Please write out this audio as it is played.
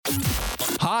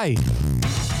Hi.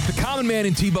 The Common Man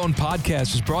and T-Bone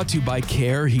podcast is brought to you by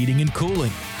Care Heating and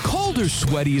Cooling. Cold or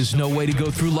sweaty is no way to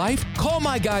go through life. Call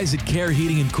my guys at Care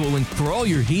Heating and Cooling for all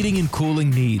your heating and cooling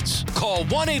needs. Call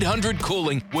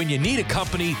 1-800-COOLING when you need a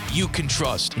company you can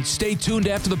trust. And stay tuned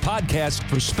after the podcast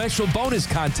for special bonus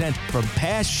content from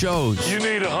past shows. You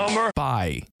need a Hummer?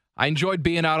 Bye. I enjoyed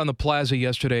being out on the plaza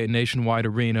yesterday at Nationwide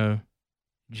Arena.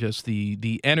 Just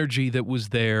the energy that was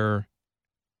there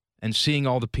and seeing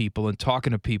all the people and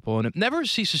talking to people. And it never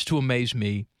ceases to amaze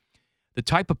me the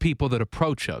type of people that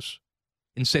approach us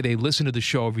and say they listen to the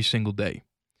show every single day.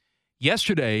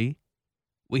 Yesterday,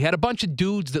 we had a bunch of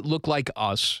dudes that look like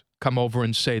us come over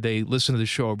and say they listen to the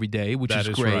show every day, which is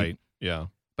great. Right. Yeah.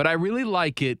 But I really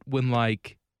like it when,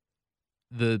 like,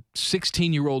 the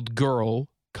 16-year-old girl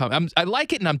I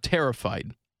like it and I'm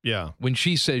terrified. Yeah. When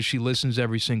she says she listens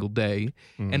every single day.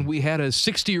 And we had a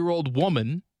 60-year-old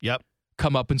woman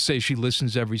come up and say she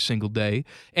listens every single day.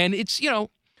 And it's,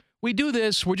 we do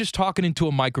this. We're just talking into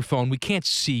a microphone. We can't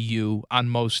see you on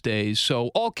most days. So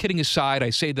all kidding aside,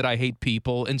 I say that I hate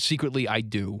people, and secretly I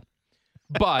do.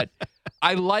 But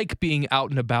I like being out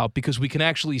and about because we can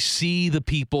actually see the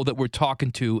people that we're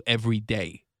talking to every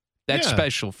day. That's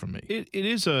special for me.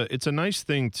 It's a nice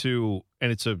thing too,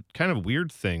 and it's a kind of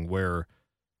weird thing where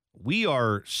we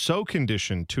are so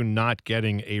conditioned to not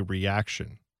getting a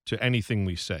reaction to anything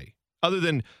we say. Other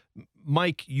than,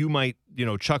 Mike, you might,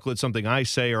 chuckle at something I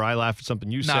say, or I laugh at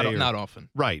something you say. Not often.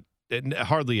 Right.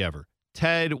 Hardly ever.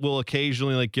 Ted will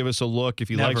occasionally give us a look if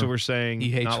he likes what we're saying.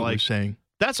 He hates what we're saying.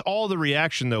 That's all the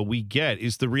reaction, though, we get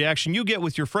is the reaction you get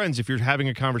with your friends if you're having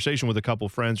a conversation with a couple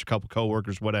friends, a couple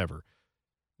coworkers, whatever.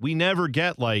 We never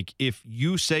get, if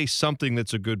you say something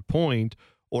that's a good point,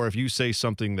 or if you say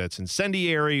something that's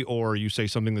incendiary, or you say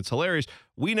something that's hilarious,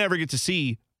 we never get to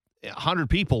see 100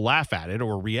 people laugh at it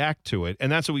or react to it.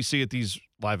 And that's what we see at these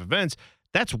live events.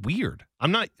 That's weird.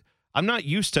 I'm not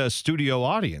used to a studio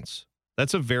audience.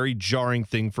 That's a very jarring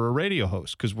thing for a radio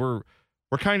host because we're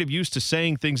kind of used to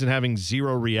saying things and having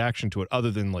zero reaction to it other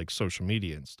than social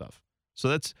media and stuff.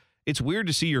 So it's weird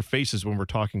to see your faces when we're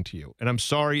talking to you. And I'm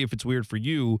sorry if it's weird for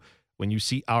you when you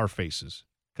see our faces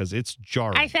because it's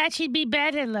jarring. I thought she'd be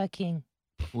better looking.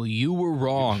 Well, you were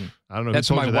wrong. I don't know.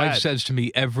 That's what my wife says to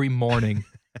me every morning.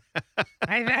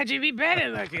 I thought you'd be better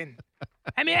looking.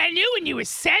 I mean, I knew when you were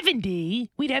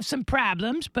 70, we'd have some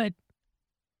problems, but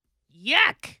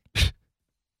yuck.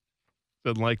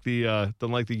 Doesn't like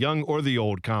the young or the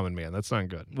old common man. That's not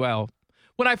good. Well,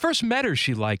 when I first met her,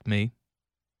 she liked me.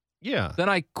 Yeah. Then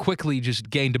I quickly just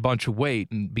gained a bunch of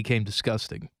weight and became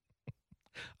disgusting.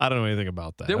 I don't know anything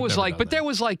about that. There was a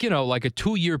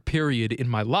 2-year period in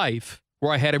my life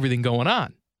where I had everything going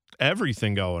on.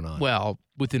 Everything going on. Well,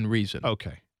 within reason.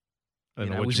 Okay.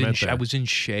 I was in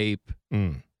shape.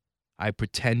 I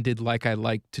pretended like I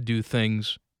liked to do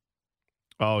things.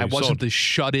 Oh, I wasn't the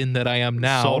shut-in that I am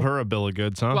now. Sold her a bill of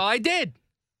goods, huh? Well, I did.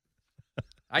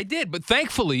 But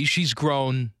thankfully, she's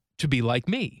grown to be like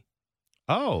me.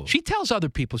 Oh. She tells other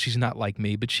people she's not like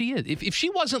me, but she is. If she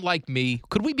wasn't like me,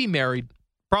 could we be married?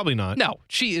 Probably not. No,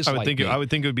 she is I would like think me. I would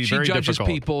think it would be very difficult. She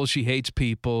judges people. She hates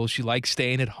people. She likes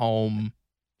staying at home.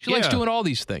 She likes doing all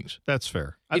these things. That's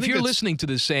fair. If you're listening to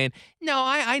this saying, no,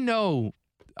 I know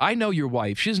your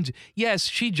wife. She isn't. Yes,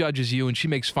 she judges you and she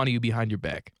makes fun of you behind your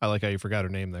back. I like how you forgot her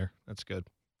name there. That's good.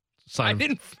 I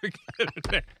didn't forget her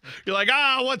name. You're like,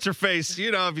 what's her face?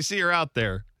 If you see her out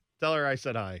there, tell her I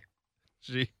said hi.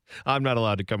 I'm not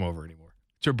allowed to come over anymore.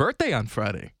 It's her birthday on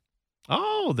Friday.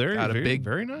 Oh, there got a big,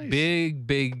 very nice.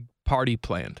 Big party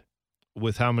planned.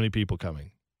 With how many people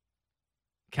coming?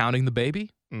 Counting the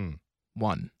baby?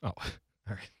 1. Oh, all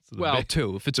right. So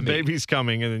 2 if it's the me. baby's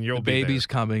coming, and then you'll be there. The baby's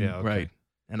coming, yeah, okay. Right.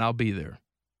 And I'll be there.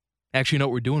 Actually, you know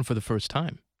what we're doing for the first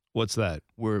time? What's that?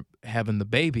 We're having the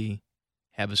baby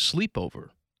have a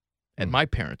sleepover at my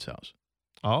parents' house.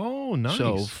 Oh, nice.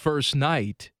 So first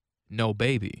night, no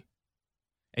baby.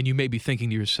 And you may be thinking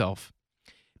to yourself,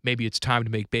 maybe it's time to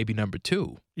make baby number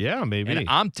 2. Yeah, maybe. And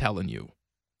I'm telling you,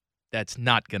 that's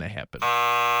not going to happen.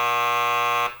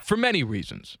 For many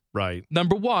reasons. Right.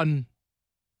 Number 1,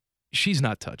 she's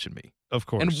not touching me. Of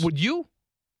course. And would you?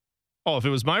 Oh, if it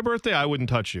was my birthday, I wouldn't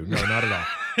touch you. No, not at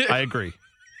all. I agree.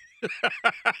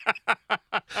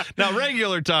 Now,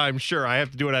 regular time, sure, I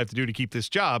have to do what I have to do to keep this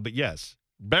job, but yes.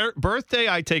 Birthday,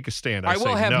 I take a stand. I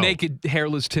will have no. naked,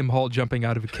 hairless Tim Hall jumping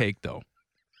out of a cake, though.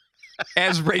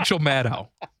 As Rachel Maddow.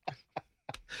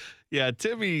 Yeah,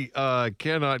 Timmy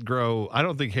cannot grow, I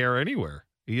don't think, hair anywhere.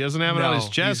 He doesn't have it on his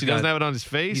chest. He doesn't have it on his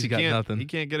face. He got nothing. He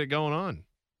can't get it going on.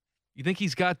 You think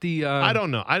he's got the... I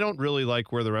don't know. I don't really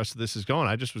like where the rest of this is going.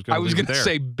 I just was going to leave it there.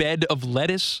 say bed of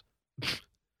lettuce.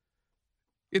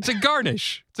 It's a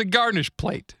garnish. It's a garnish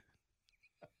plate.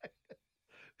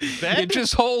 Bed? It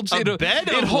just holds a bed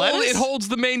of lettuce? It holds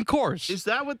the main course. Is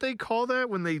that what they call that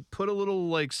when they put a little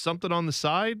like something on the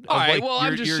side? All right, well,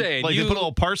 I'm just saying. Like they put a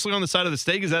little parsley on the side of the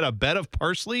steak. Is that a bed of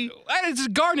parsley? It's a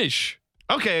garnish.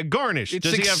 Okay, a garnish. It's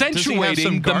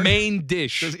accentuating the main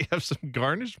dish. Does he have some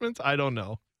garnishments? I don't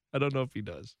know. I don't know if he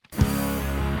does.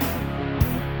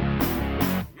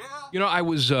 You know, I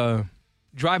was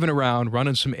driving around,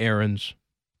 running some errands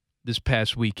this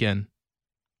past weekend.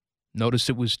 Noticed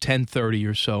it was 10:30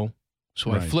 or so.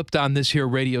 So Right. I flipped on this here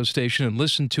radio station and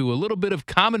listened to a little bit of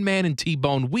Common Man and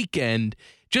T-Bone Weekend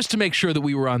just to make sure that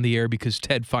we were on the air because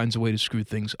Ted finds a way to screw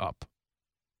things up.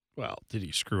 Well, did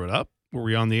he screw it up? Were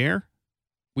we on the air?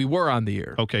 We were on the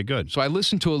air. Okay, good. So I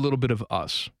listened to a little bit of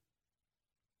us.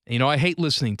 And, you know, I hate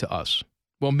listening to us.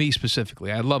 Well, me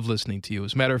specifically. I love listening to you.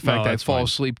 As a matter of fact, I fall fine.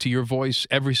 asleep to your voice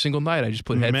every single night. I just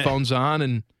put Man. headphones on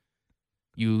and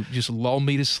you just lull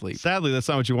me to sleep. Sadly, that's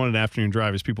not what you want an afternoon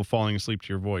drive is people falling asleep to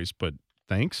your voice, but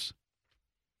thanks.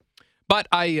 But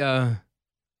I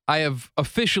have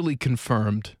officially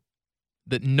confirmed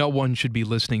that no one should be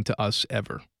listening to us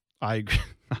ever. I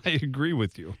agree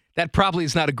with you. That probably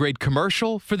is not a great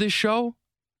commercial for this show.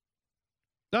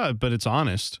 But it's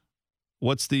honest.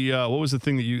 What's the what was the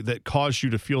thing that caused you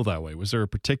to feel that way? Was there a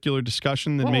particular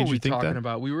discussion that made you think talking that?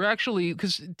 about? We were actually,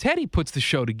 because Teddy puts the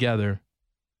show together.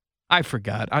 I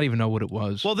forgot. I don't even know what it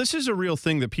was. Well, this is a real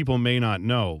thing that people may not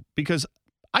know because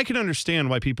I can understand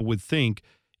why people would think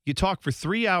you talk for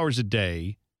 3 hours a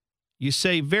day, you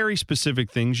say very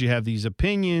specific things, you have these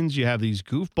opinions, you have these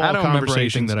goofball I don't remember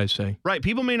anything conversations. that I say. Right.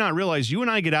 People may not realize you and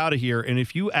I get out of here, and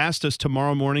if you asked us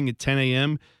tomorrow morning at 10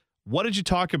 a.m., what did you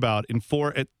talk about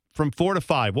from 4 to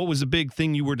 5? What was the big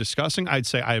thing you were discussing? I'd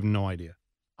say I have no idea.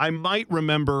 I might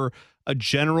remember a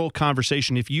general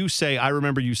conversation. If you say, I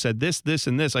remember you said this, this,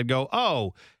 and this, I'd go,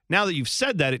 oh, now that you've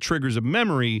said that, it triggers a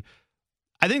memory.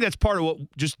 I think that's part of what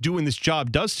just doing this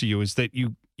job does to you is that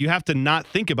you have to not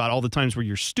think about all the times where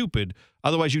you're stupid.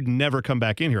 Otherwise, you'd never come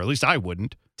back in here. At least I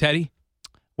wouldn't. Teddy?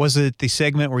 Was it the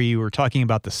segment where you were talking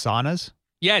about the saunas?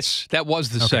 Yes, that was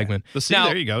the segment. See, now,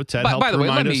 there you go. Ted by helped the way,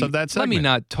 remind us of that segment. Let me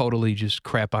not totally just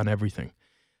crap on everything.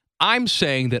 I'm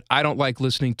saying that I don't like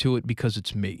listening to it because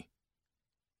it's me.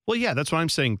 Well, yeah, that's what I'm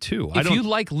saying, too. If you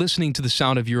like listening to the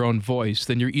sound of your own voice,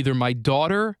 then you're either my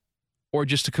daughter or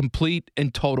just a complete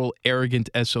and total arrogant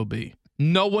SOB.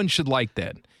 No one should like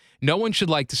that. No one should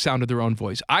like the sound of their own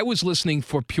voice. I was listening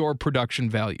for pure production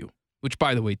value, which,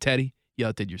 by the way, Teddy, you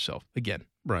outdid yourself again.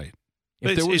 Right.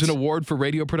 If there was an award for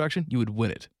radio production, you would win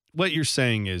it. What you're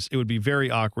saying is it would be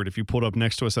very awkward if you pulled up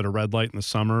next to us at a red light in the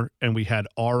summer and we had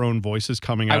our own voices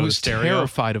coming out of the stereo. I was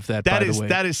terrified of that, by the way.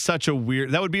 That is such a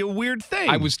weird, that would be a weird thing.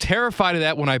 I was terrified of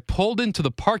that when I pulled into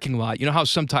the parking lot. You know how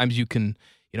sometimes you can,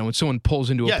 when someone pulls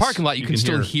into a parking lot, you can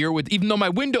still hear with, even though my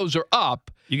windows are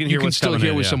up, you can still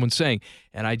hear what someone's saying.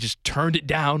 And I just turned it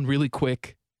down really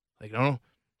quick. Like, no,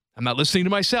 I'm not listening to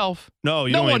myself. No,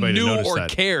 you no don't want one anybody to knew notice or that.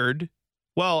 cared.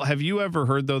 Well, have you ever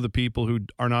heard, though, the people who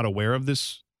are not aware of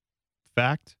this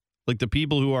fact? Like the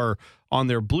people who are on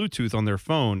their Bluetooth on their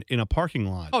phone in a parking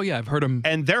lot. Oh, yeah, I've heard them.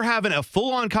 And they're having a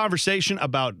full-on conversation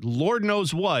about Lord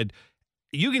knows what.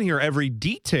 You can hear every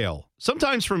detail.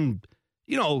 Sometimes from,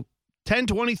 10,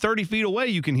 20, 30 feet away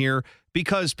you can hear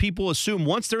because people assume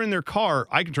once they're in their car,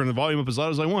 I can turn the volume up as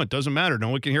loud as I want. Doesn't matter. No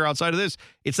one can hear outside of this.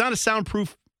 It's not a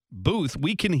soundproof booth.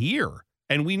 We can hear,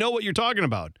 and we know what you're talking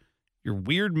about. Your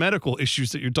weird medical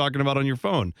issues that you're talking about on your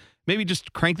phone. Maybe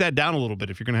just crank that down a little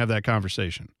bit if you're going to have that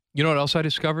conversation. You know what else I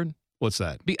discovered? What's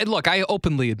that? Look, I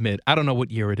openly admit, I don't know what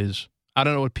year it is. I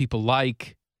don't know what people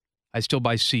like. I still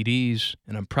buy CDs,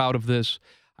 and I'm proud of this.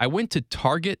 I went to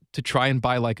Target to try and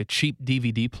buy like a cheap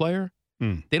DVD player.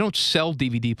 They don't sell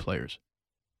DVD players.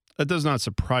 That does not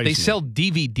surprise me. They sell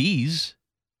DVDs.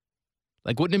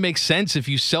 Like, wouldn't it make sense if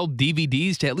you sell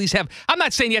DVDs to at least have... I'm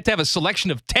not saying you have to have a selection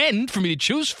of 10 for me to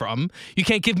choose from. You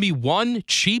can't give me one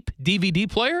cheap DVD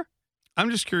player?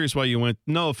 I'm just curious why you went,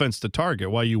 no offense to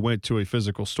Target, why you went to a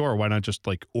physical store. Why not just,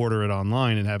 order it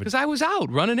online and have it? Because I was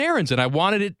out running errands, and I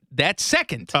wanted it that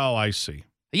second. Oh, I see.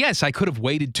 Yes, I could have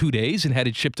waited 2 days and had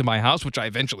it shipped to my house, which I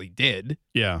eventually did.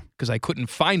 Yeah. Because I couldn't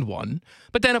find one.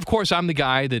 But then, of course, I'm the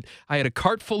guy that I had a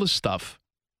cart full of stuff,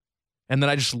 and then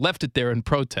I just left it there in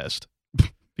protest.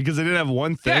 Because they didn't have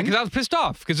one thing? Yeah, because I was pissed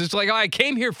off. Because it's like, I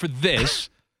came here for this.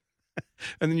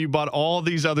 And then you bought all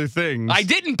these other things. I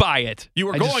didn't buy it. You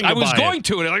were going to buy it. I was going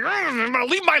to. And I'm like, I'm going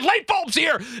to leave my light bulbs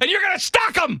here, and you're going to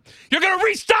stock them. You're going to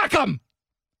restock them.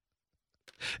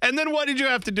 And then what did you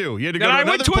have to do? You had to go then to I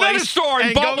another went to place another store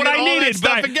and bought what I needed,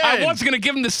 but I wasn't going to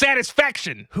give them the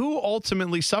satisfaction. Who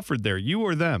ultimately suffered there, you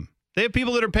or them? They have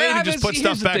people that are paid to just put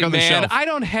stuff back on the shelf. I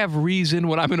don't have reason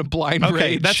when I'm in a blind rage.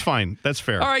 Okay, that's fine. That's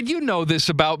fair. All right, you know this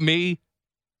about me.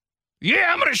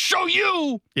 Yeah, I'm going to show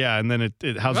you. Yeah, and then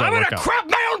how's that work out? I'm going to crap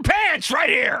my own pants right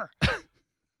here.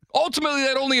 Ultimately,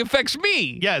 that only affects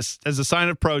me. Yes, as a sign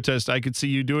of protest, I could see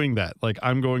you doing that. Like,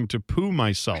 I'm going to poo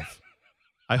myself.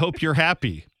 I hope you're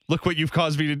happy. Look what you've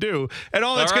caused me to do. And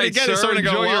all that's going to get is someone to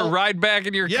go, enjoy your ride back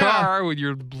in your car when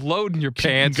you're loading your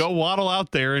pants. Go waddle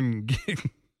out there and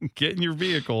get in your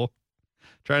vehicle.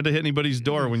 Trying to hit anybody's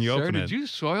door when you open it. Did you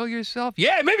soil yourself?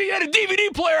 Yeah, maybe you had a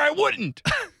DVD player. I wouldn't.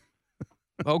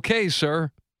 Okay,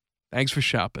 sir. Thanks for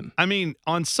shopping. I mean,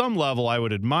 on some level, I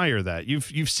would admire that.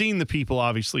 You've seen the people,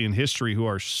 obviously, in history who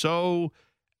are so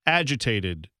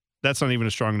agitated. That's not even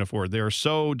a strong enough word. They are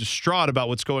so distraught about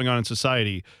what's going on in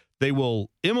society. They will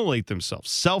immolate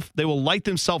themselves. They will light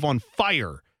themselves on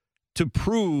fire to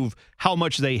prove how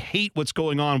much they hate what's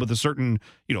going on with a certain,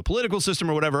 political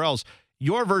system or whatever else.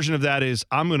 Your version of that is,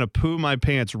 I'm going to poo my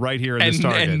pants right here in this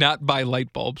Target. And not buy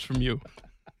light bulbs from you.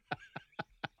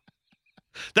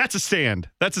 That's a stand.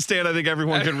 That's a stand I think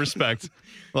everyone can respect.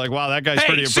 Like, wow, that guy's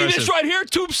pretty impressive. See this right here?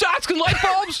 Tube socks and light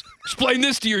bulbs? Explain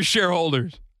this to your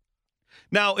shareholders.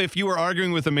 Now, if you were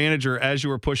arguing with a manager as you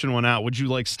were pushing one out, would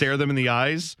you, stare them in the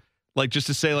eyes? Like, just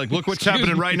to say, look what's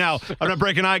happening right now. I'm not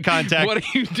breaking eye contact. What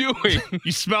are you doing?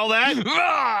 You smell that?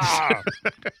 Bah!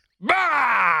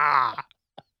 Bah!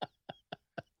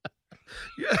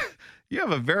 Yeah. You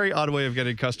have a very odd way of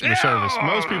getting customer service.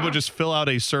 Most people just fill out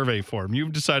a survey form.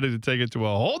 You've decided to take it to a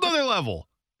whole other level.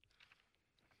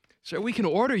 Sir, we can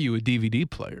order you a DVD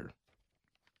player.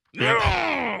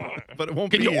 Yeah. But it won't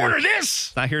be here. Can you order this?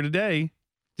 It's not here today.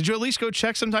 Did you at least go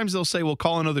check? Sometimes they'll say, we'll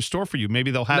call another store for you.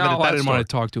 Maybe they'll have it at that store. No, I didn't want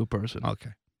to talk to a person.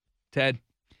 Okay. Ted.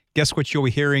 Guess what you'll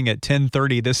be hearing at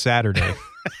 10:30 this Saturday?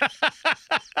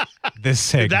 This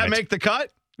segment. Did that make the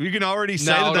cut? You can already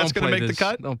say that's going to make the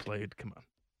cut? Don't play it. Come on.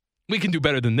 We can do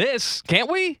better than this, can't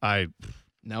we?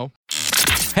 No.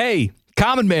 Hey,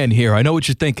 Common Man here. I know what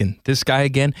you're thinking. This guy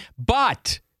again.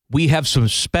 But we have some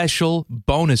special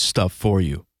bonus stuff for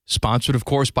you. Sponsored, of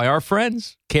course, by our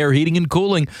friends, Care Heating and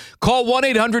Cooling. Call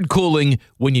 1-800-COOLING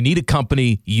when you need a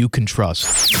company you can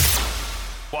trust.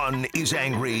 One is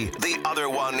angry, the other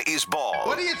one is bald.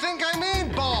 What do you think I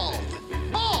mean, bald?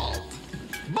 Bald!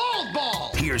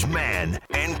 Bald! Here's Man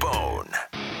and Bone.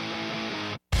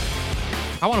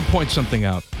 I want to point something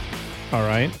out. All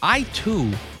right. I,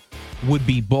 too, would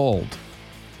be bald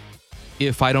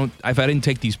if I didn't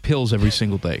take these pills every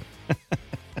single day.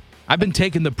 I've been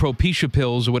taking the Propecia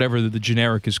pills or whatever the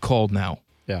generic is called now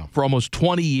for almost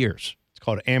 20 years. It's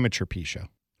called amateur Pecia.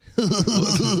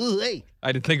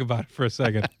 I didn't think about it for a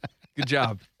second. Good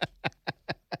job.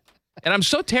 And I'm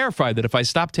so terrified that if I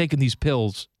stop taking these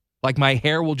pills, my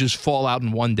hair will just fall out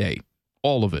in one day.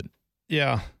 All of it.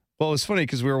 Yeah. Well, it was funny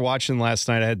because we were watching last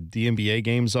night. I had the NBA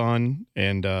games on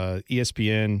and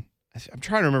ESPN. I'm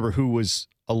trying to remember who was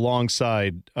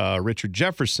alongside Richard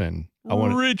Jefferson.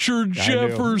 Richard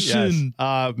Jefferson.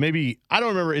 Yes. Maybe, I don't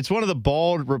remember. It's one of the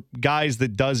bald guys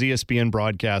that does ESPN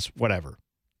broadcasts, whatever.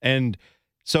 And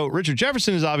so Richard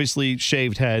Jefferson is obviously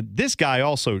shaved head. This guy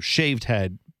also shaved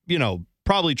head,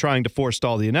 probably trying to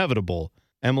forestall the inevitable.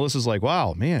 And Melissa's like,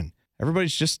 wow, man,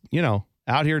 everybody's just,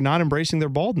 out here not embracing their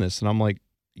baldness. And I'm like,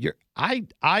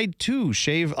 I too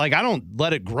shave. I don't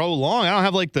let it grow long. I don't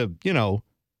have the,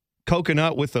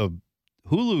 coconut with a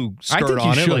Hulu skirt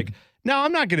on it. No,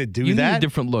 I'm not going to do that. You need a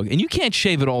different look. And you can't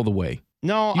shave it all the way.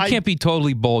 No, you can't be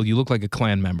totally bald. You look like a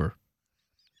Klan member.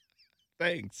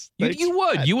 Thanks. You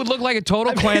would. You would look like a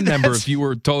total Klan member if you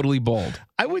were totally bald.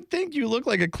 I would think you look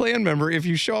like a Klan member if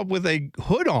you show up with a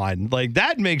hood on.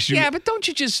 That makes you. Yeah, but don't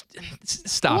you just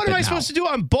stop What am I supposed to do?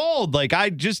 I'm bald.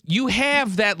 You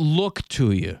have that look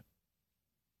to you.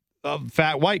 A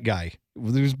fat white guy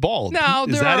who's bald. No,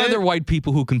 there are other white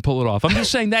people who can pull it off. I'm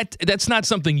just saying that's not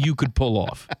something you could pull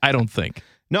off. I don't think.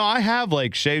 No, I have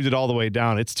shaved it all the way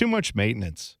down. It's too much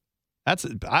maintenance.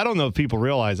 I don't know if people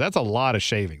realize that's a lot of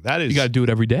shaving. That is, you got to do it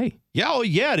every day. Yeah, oh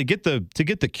yeah, to get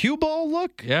the cue ball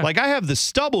look. Yeah, I have the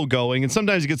stubble going, and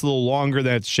sometimes it gets a little longer. Then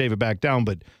I have to shave it back down.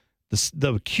 But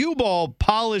the cue ball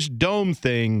polished dome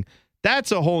thing,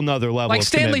 that's a whole nother level. Like of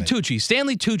Stanley commitment. Tucci.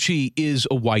 Stanley Tucci is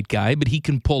a white guy, but he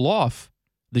can pull off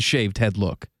the shaved head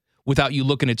look without you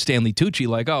looking at Stanley Tucci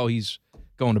like, oh, he's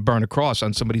going to burn a cross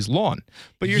on somebody's lawn.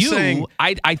 But you're saying,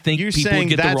 I think people would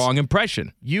get the wrong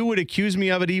impression. You would accuse me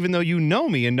of it even though you know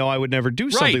me and know I would never do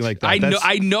something like that.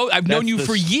 I know. I've known you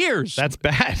for years. That's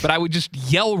bad. But I would just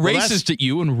yell racist at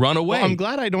you and run away. Well, I'm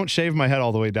glad I don't shave my head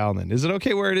all the way down then. Is it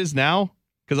okay where it is now?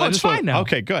 Because it's fine now.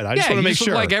 Okay, good. I just want to make sure.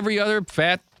 Look like every other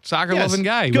fat soccer-loving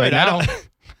guy good. right now.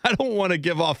 I don't want to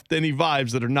give off any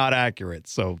vibes that are not accurate.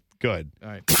 So good. All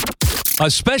right. A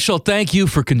special thank you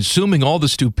for consuming all the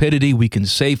stupidity we can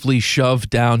safely shove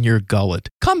down your gullet.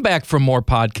 Come back for more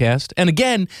podcast. And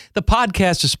again, the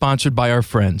podcast is sponsored by our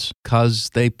friends, because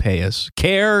they pay us.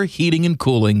 Care Heating and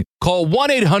Cooling. Call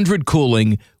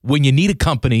 1-800-COOLING when you need a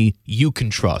company you can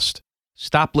trust.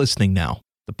 Stop listening now.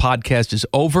 The podcast is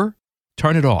over.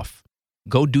 Turn it off.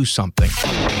 Go do something.